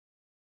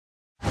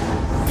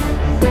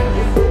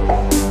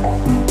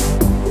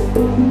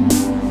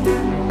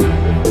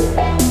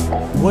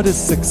What is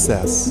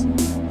success?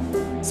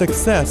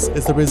 Success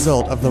is the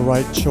result of the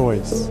right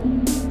choice.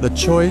 The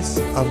choice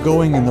of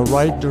going in the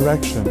right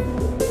direction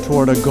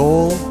toward a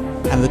goal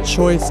and the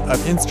choice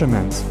of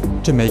instruments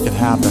to make it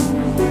happen.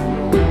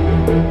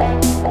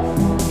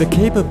 The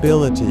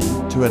capability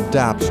to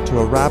adapt to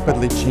a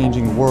rapidly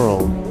changing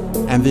world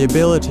and the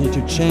ability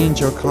to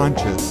change your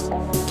conscience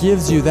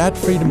gives you that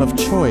freedom of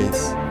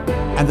choice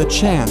and the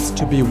chance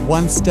to be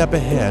one step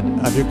ahead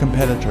of your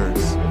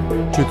competitors,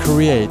 to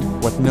create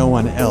what no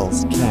one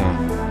else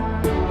can.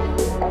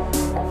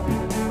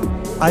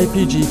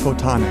 IPG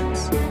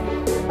Photonics.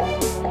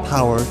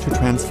 Power to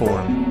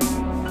transform.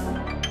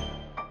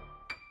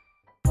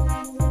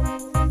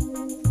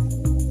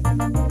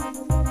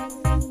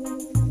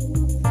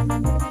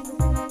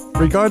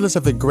 Regardless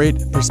of the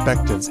great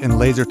perspectives in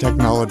laser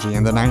technology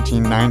in the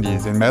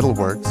 1990s in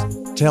metalworks,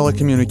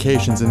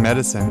 telecommunications, and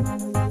medicine,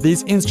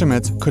 these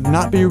instruments could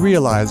not be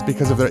realized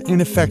because of their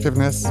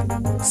ineffectiveness,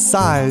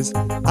 size,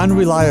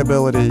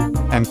 unreliability,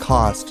 and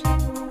cost.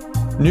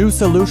 New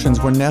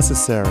solutions were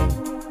necessary.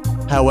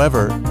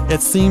 However,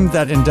 it seemed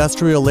that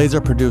industrial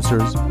laser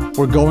producers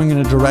were going in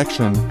a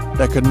direction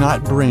that could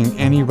not bring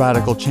any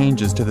radical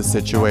changes to the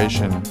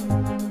situation.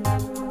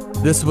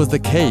 This was the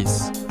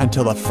case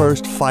until the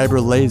first fiber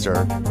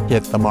laser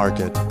hit the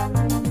market.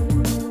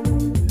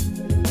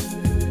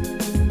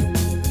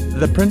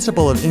 The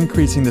principle of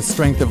increasing the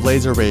strength of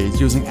laser rays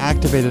using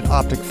activated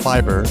optic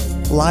fiber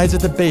lies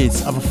at the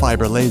base of a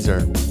fiber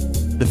laser.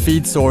 The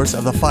feed source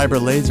of the fiber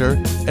laser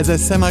is a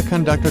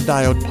semiconductor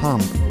diode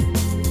pump.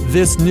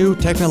 This new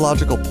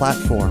technological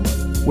platform,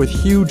 with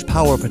huge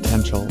power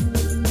potential,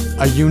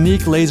 a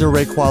unique laser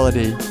ray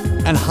quality,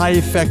 and high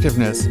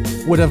effectiveness,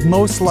 would have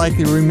most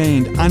likely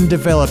remained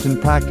undeveloped in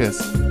practice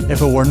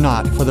if it were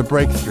not for the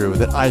breakthrough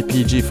that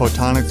IPG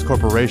Photonics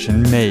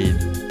Corporation made.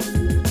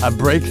 A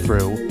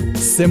breakthrough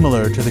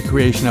similar to the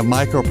creation of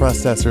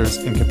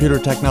microprocessors in computer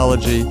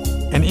technology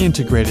and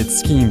integrated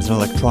schemes in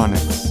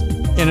electronics.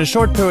 In a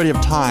short period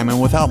of time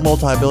and without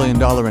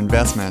multi-billion-dollar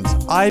investments,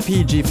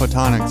 IPG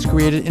Photonics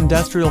created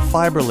industrial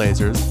fiber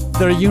lasers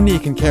that are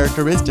unique in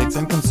characteristics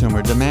and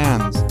consumer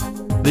demands.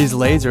 These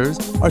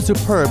lasers are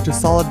superb to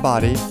solid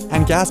body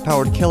and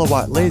gas-powered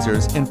kilowatt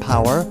lasers in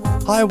power,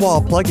 high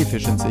wall plug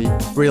efficiency,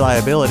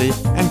 reliability,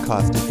 and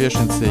cost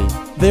efficiency.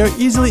 They are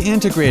easily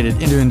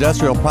integrated into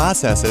industrial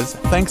processes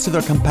thanks to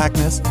their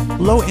compactness,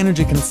 low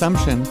energy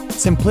consumption,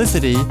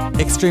 simplicity,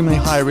 extremely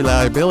high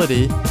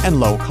reliability, and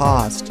low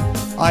cost.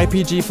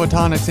 IPG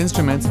Photonics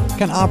instruments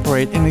can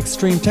operate in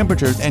extreme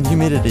temperatures and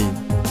humidity.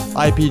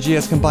 IPG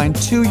has combined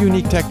two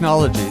unique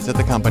technologies that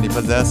the company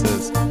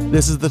possesses.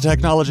 This is the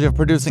technology of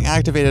producing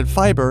activated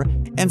fiber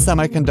and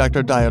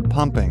semiconductor diode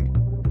pumping,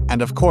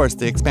 and of course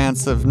the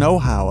expansive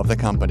know-how of the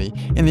company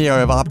in the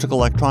area of optical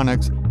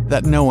electronics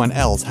that no one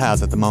else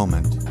has at the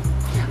moment.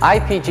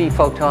 IPG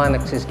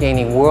Photonics is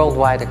gaining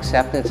worldwide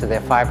acceptance of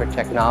their fiber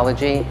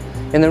technology,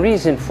 and the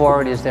reason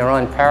for it is their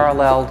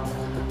unparalleled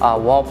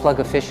wall plug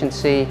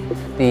efficiency,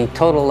 the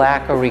total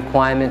lack of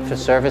requirement for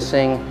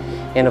servicing,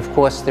 and of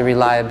course the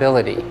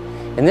reliability.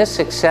 And this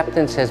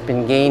acceptance has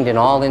been gained in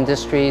all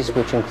industries,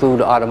 which include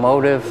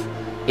automotive,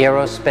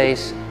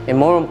 aerospace, and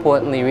more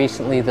importantly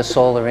recently the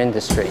solar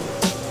industry.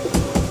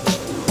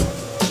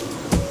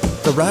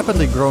 The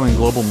rapidly growing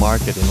global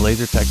market in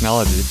laser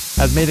technology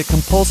has made it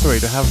compulsory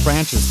to have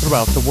branches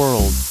throughout the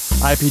world.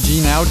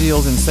 IPG now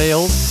deals in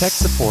sales, tech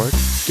support,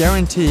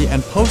 guarantee,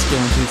 and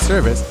post-guarantee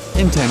service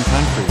in 10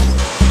 countries.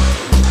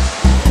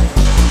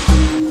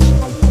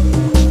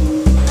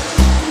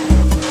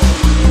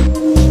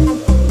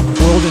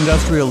 World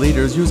industrial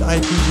leaders use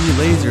IPG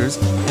lasers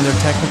in their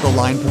technical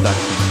line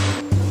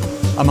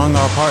production. Among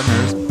our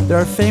partners, there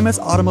are famous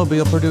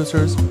automobile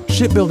producers,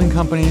 shipbuilding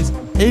companies,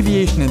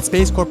 aviation and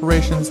space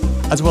corporations,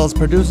 as well as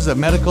producers of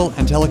medical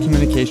and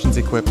telecommunications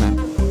equipment.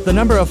 The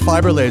number of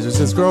fiber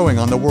lasers is growing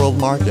on the world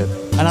market,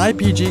 and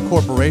IPG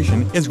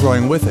Corporation is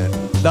growing with it,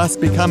 thus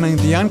becoming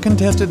the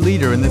uncontested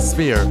leader in this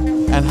sphere,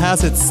 and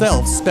has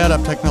itself sped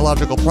up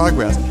technological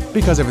progress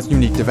because of its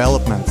unique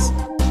developments.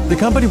 The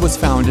company was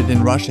founded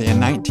in Russia in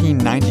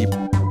 1990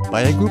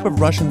 by a group of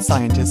Russian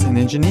scientists and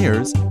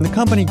engineers. The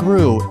company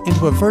grew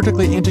into a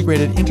vertically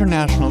integrated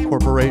international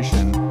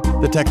corporation,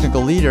 the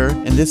technical leader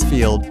in this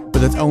field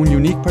with its own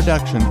unique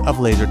production of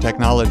laser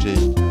technology.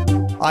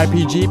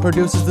 IPG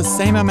produces the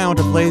same amount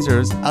of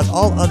lasers as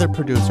all other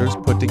producers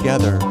put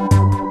together.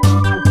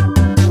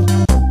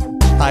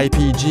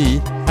 IPG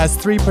has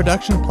 3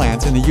 production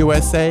plants in the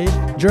USA,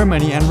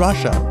 Germany, and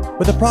Russia,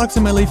 with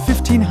approximately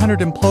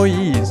 1,500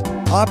 employees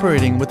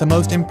operating with the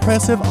most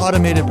impressive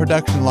automated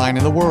production line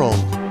in the world.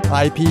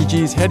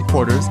 IPG's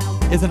headquarters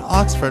is in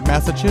Oxford,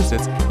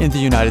 Massachusetts, in the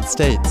United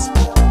States.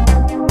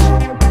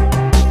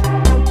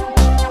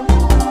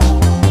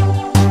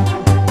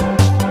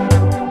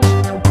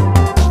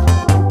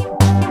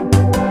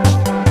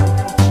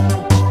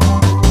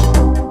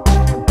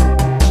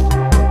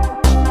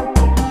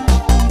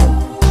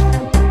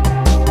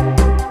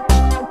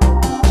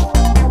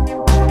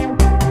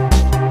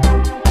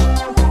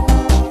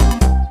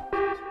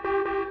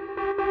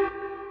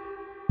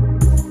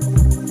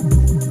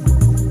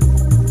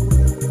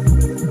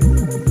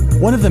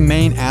 One of the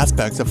main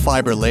aspects of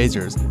fiber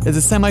lasers is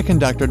a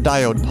semiconductor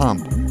diode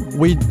pump.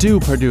 We do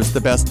produce the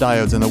best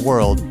diodes in the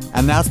world,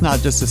 and that's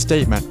not just a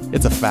statement,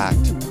 it's a fact.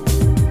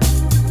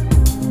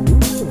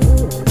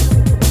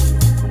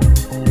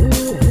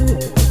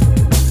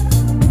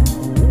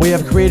 We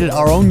have created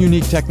our own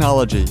unique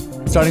technology,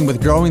 starting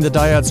with growing the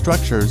diode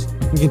structures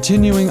and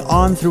continuing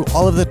on through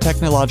all of the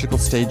technological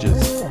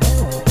stages.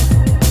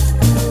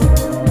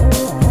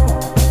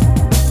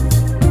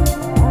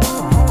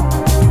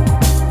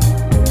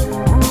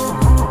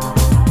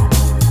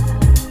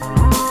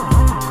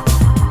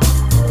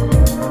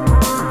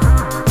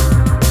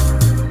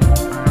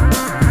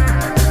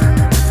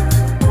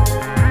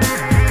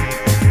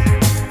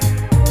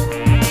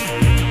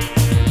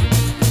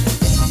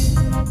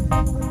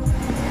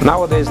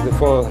 Nowadays,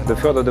 the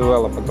further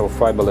development of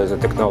fiber laser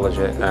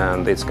technology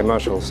and its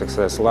commercial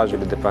success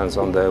largely depends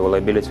on the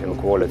availability and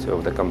quality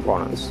of the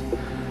components.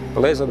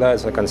 Laser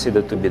diodes are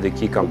considered to be the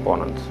key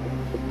component.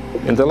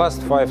 In the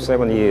last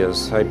 5-7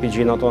 years,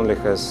 IPG not only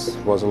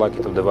was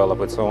lucky to develop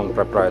its own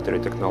proprietary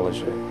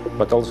technology,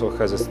 but also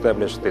has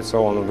established its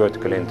own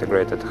vertically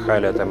integrated,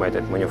 highly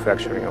automated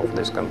manufacturing of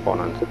this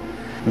component.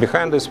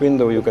 Behind this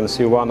window, you can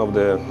see one of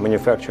the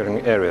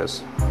manufacturing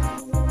areas.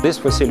 These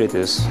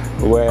facilities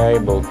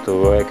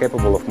were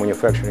capable of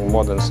manufacturing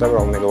more than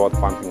several megawatt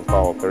pumping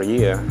power per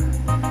year,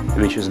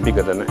 which is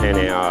bigger than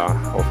any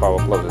of our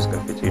closest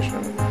competition.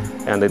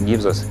 And it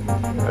gives us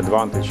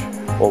advantage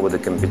over the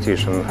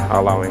competition,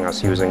 allowing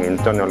us using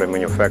internally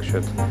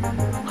manufactured,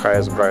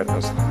 highest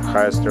brightness,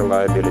 highest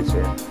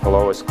reliability,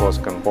 lowest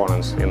cost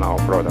components in our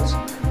products.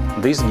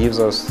 This gives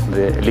us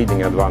the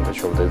leading advantage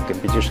of the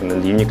competition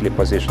and uniquely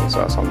positions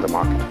us on the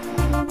market.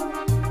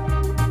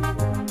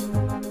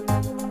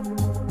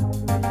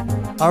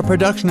 Our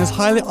production is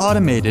highly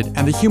automated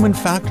and the human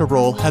factor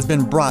role has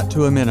been brought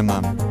to a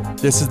minimum.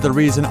 This is the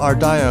reason our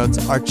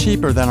diodes are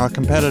cheaper than our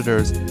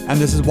competitors, and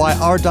this is why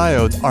our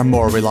diodes are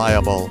more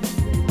reliable.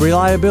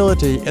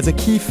 Reliability is a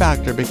key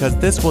factor because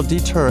this will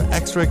deter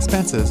extra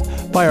expenses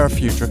by our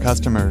future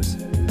customers.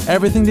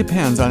 Everything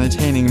depends on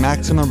attaining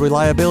maximum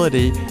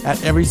reliability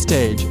at every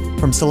stage,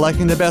 from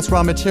selecting the best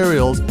raw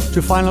materials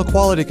to final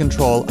quality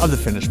control of the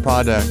finished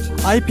product.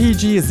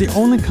 IPG is the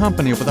only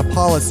company with a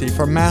policy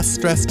for mass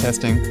stress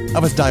testing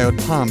of its diode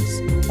pumps.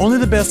 Only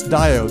the best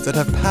diodes that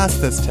have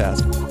passed this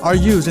test are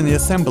used in the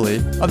assembly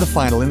of the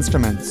final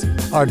instruments.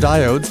 Our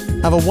diodes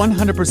have a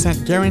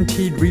 100%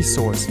 guaranteed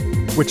resource,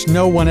 which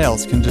no one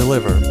else can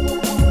deliver.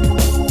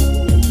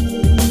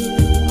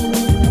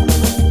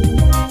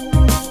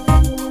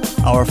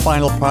 Our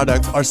final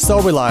products are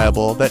so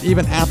reliable that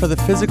even after the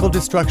physical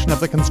destruction of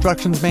the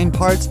construction's main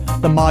parts,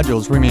 the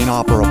modules remain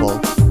operable.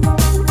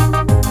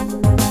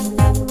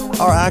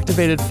 Our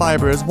activated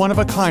fiber is one of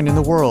a kind in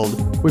the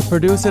world. We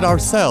produce it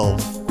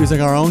ourselves,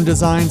 using our own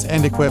designs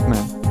and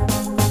equipment.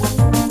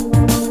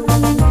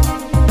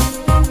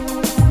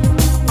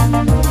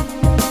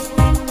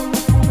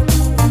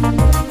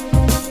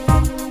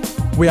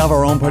 We have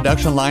our own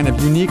production line of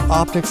unique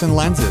optics and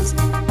lenses.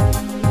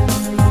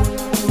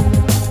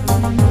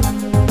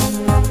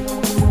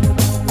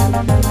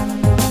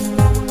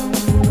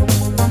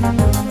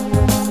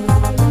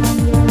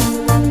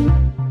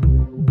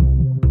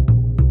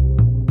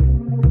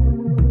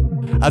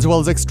 As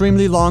well as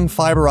extremely long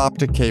fiber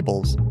optic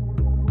cables.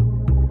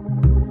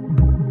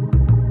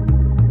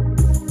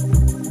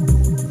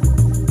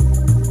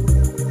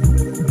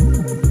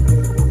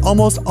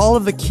 Almost all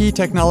of the key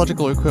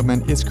technological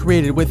equipment is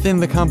created within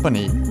the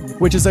company,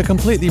 which is a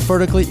completely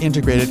vertically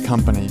integrated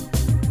company.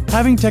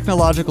 Having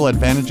technological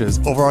advantages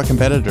over our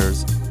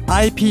competitors,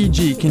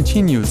 IPG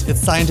continues its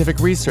scientific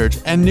research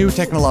and new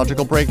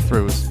technological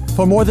breakthroughs.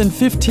 For more than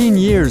 15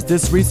 years,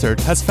 this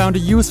research has found a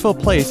useful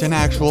place in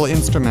actual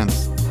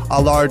instruments.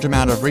 A large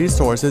amount of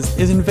resources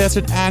is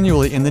invested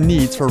annually in the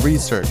needs for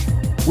research,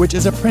 which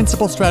is a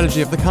principal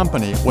strategy of the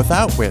company,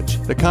 without which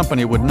the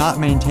company would not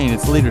maintain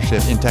its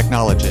leadership in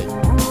technology.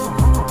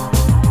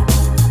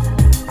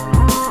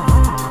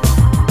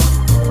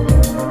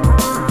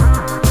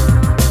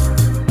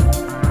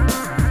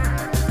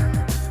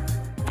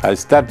 I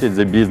started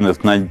the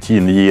business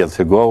 19 years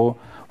ago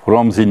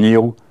from the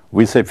nil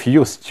with a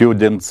few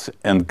students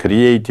and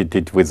created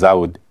it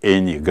without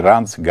any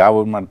grants,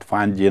 government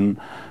funding,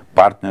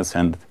 partners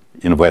and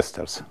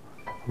investors.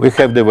 We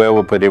have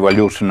developed a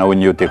revolutionary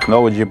new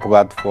technology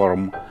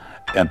platform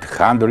and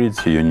hundreds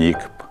of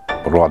unique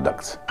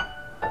products.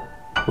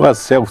 We are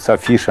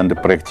self-sufficient,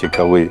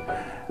 practically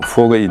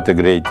fully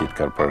integrated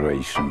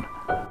corporation.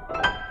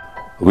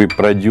 We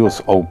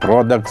produce all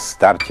products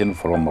starting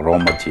from raw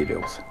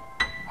materials.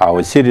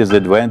 Our serious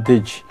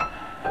advantage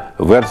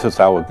versus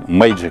our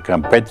major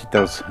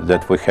competitors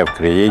that we have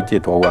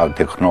created all our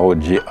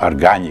technology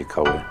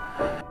organically,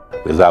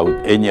 without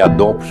any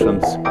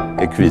adoptions,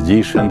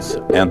 acquisitions,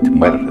 and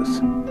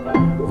mergers,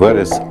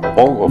 whereas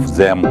all of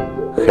them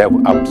have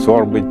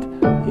absorbed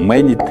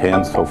many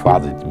tens of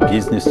other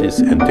businesses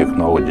and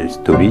technologies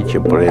to reach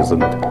a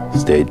present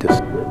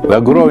status. We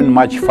are growing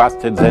much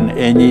faster than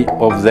any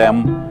of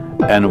them,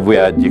 and we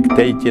are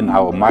dictating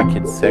our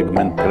market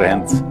segment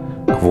trends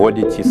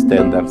quality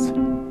standards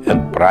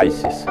and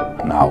prices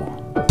now.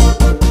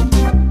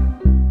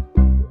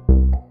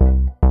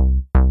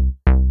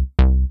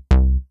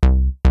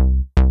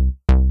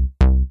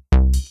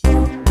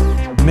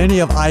 Many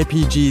of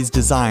IPG's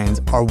designs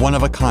are one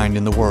of a kind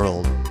in the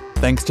world.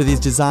 Thanks to these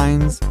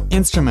designs,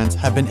 instruments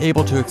have been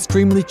able to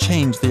extremely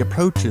change the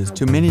approaches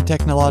to many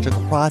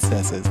technological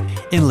processes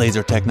in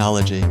laser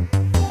technology.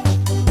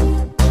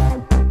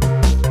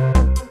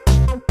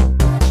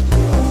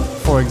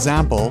 For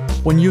example,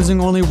 when using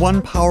only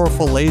one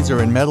powerful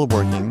laser in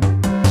metalworking,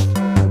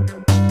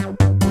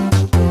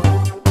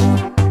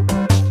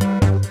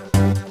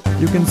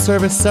 you can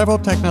service several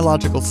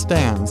technological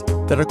stands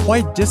that are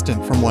quite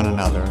distant from one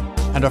another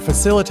and are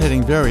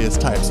facilitating various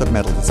types of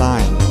metal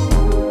design.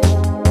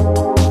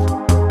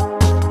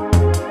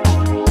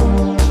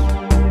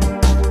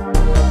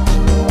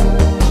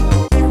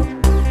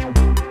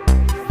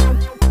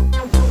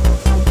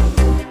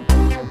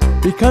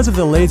 Because of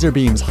the laser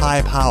beam's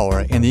high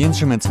power and the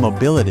instrument's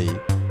mobility,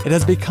 it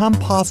has become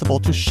possible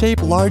to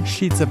shape large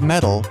sheets of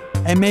metal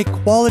and make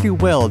quality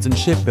welds in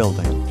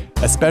shipbuilding,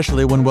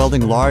 especially when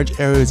welding large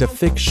areas of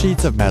thick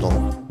sheets of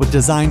metal with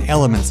design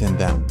elements in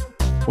them.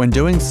 When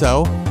doing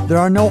so, there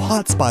are no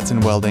hot spots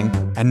in welding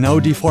and no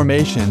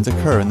deformations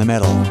occur in the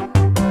metal.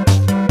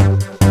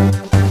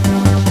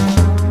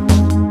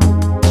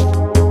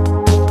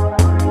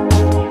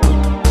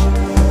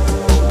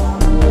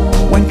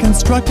 When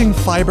constructing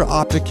fiber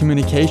optic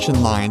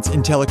communication lines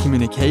in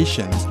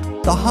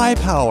telecommunications, the high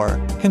power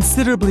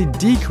considerably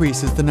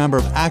decreases the number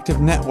of active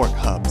network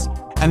hubs,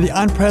 and the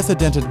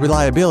unprecedented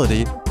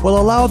reliability will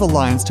allow the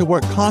lines to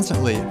work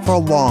constantly for a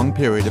long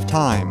period of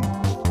time.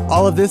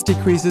 All of this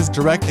decreases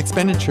direct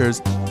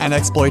expenditures and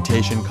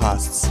exploitation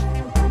costs.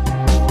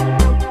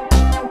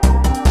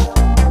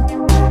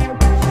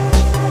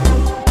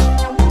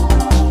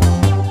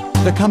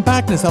 The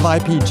compactness of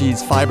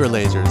IPG's fiber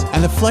lasers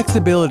and the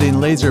flexibility in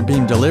laser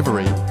beam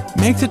delivery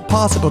makes it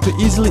possible to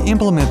easily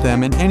implement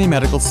them in any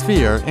medical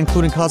sphere,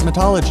 including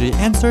cosmetology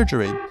and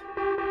surgery.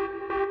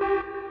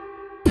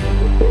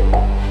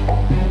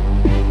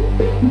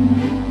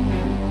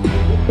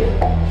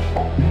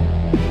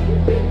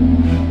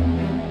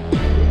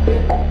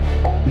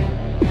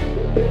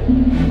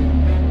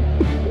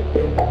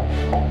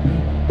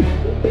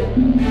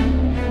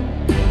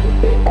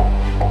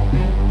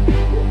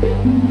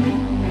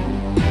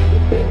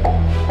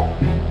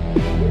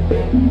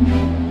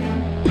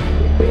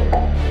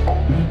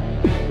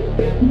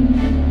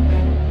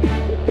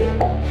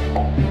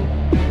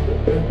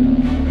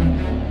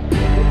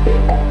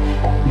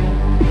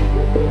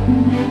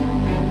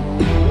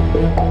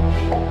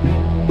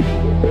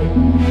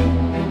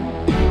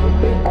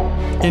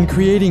 In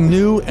creating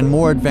new and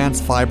more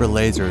advanced fiber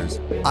lasers,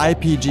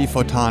 IPG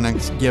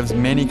Photonics gives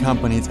many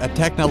companies a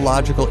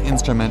technological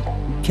instrument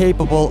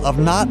capable of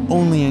not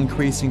only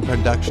increasing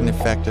production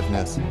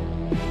effectiveness,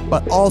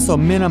 but also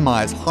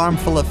minimize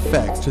harmful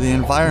effects to the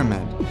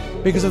environment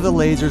because of the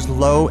laser's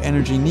low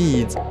energy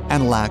needs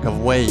and lack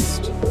of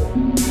waste.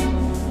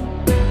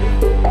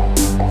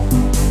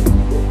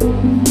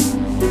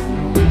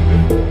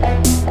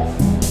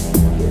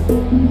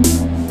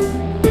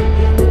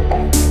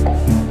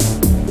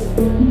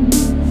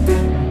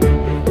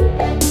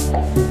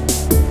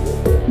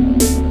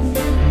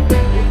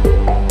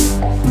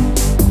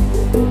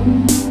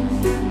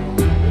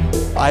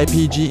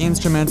 IPG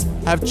instruments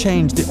have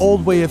changed the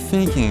old way of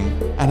thinking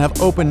and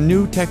have opened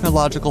new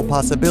technological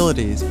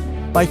possibilities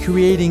by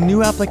creating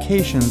new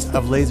applications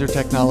of laser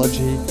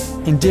technology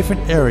in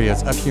different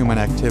areas of human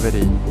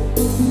activity.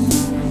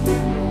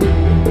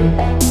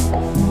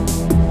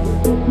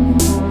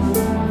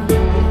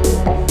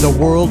 The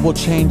world will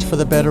change for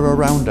the better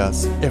around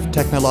us if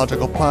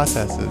technological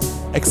processes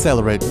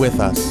accelerate with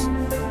us.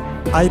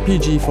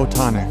 IPG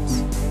Photonics,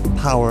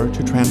 power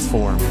to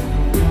transform.